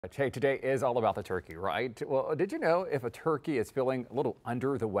Hey, today is all about the turkey, right? Well, did you know if a turkey is feeling a little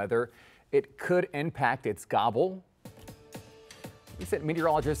under the weather, it could impact its gobble? We sent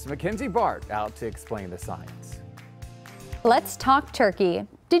meteorologist Mackenzie Bart out to explain the science. Let's talk turkey.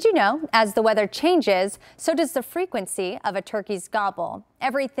 Did you know, as the weather changes, so does the frequency of a turkey's gobble.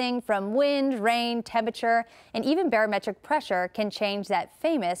 Everything from wind, rain, temperature, and even barometric pressure can change that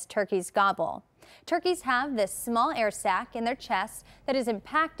famous turkey's gobble. Turkeys have this small air sac in their chests that is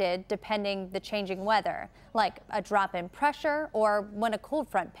impacted depending the changing weather, like a drop in pressure or when a cold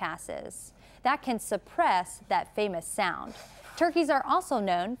front passes. That can suppress that famous sound. Turkeys are also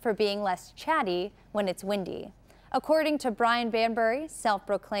known for being less chatty when it's windy. According to Brian Banbury,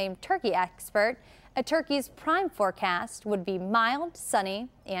 self-proclaimed turkey expert, a turkey's prime forecast would be mild, sunny,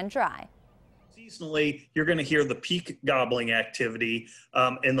 and dry. Seasonally, you're going to hear the peak gobbling activity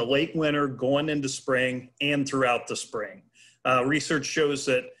in the late winter, going into spring, and throughout the spring. Research shows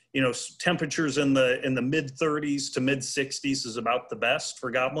that temperatures in the mid 30s to mid 60s is about the best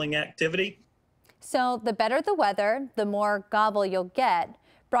for gobbling activity. So the better the weather, the more gobble you'll get.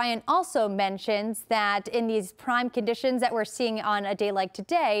 Brian also mentions that in these prime conditions that we're seeing on a day like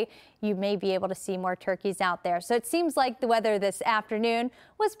today, you may be able to see more turkeys out there. So it seems like the weather this afternoon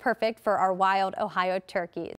was perfect for our wild Ohio turkeys.